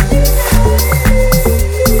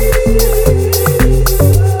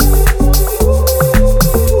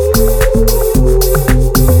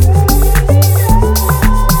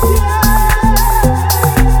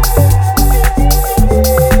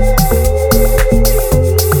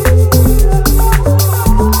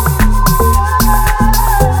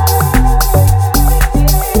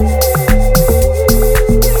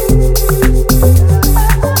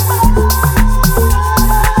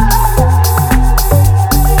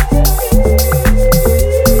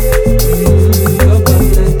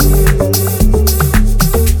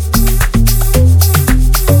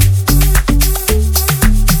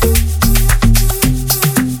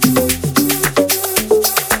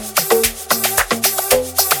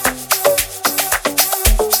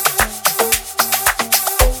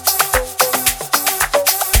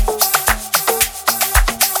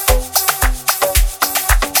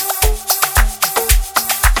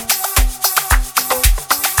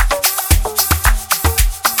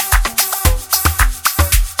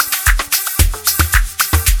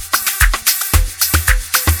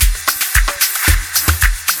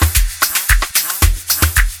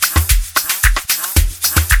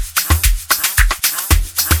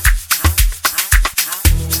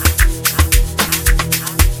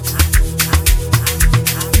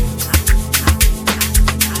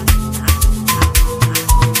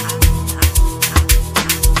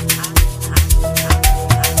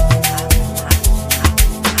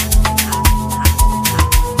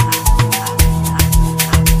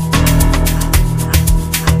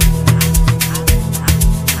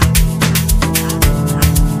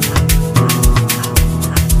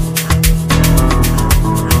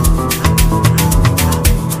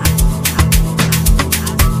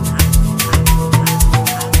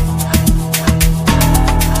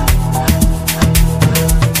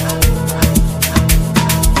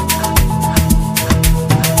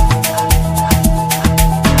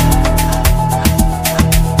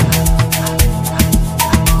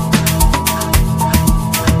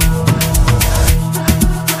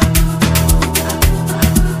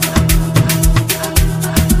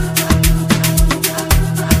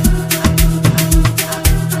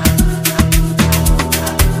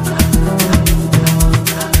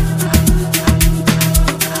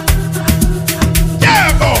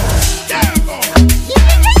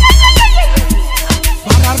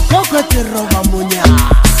Perro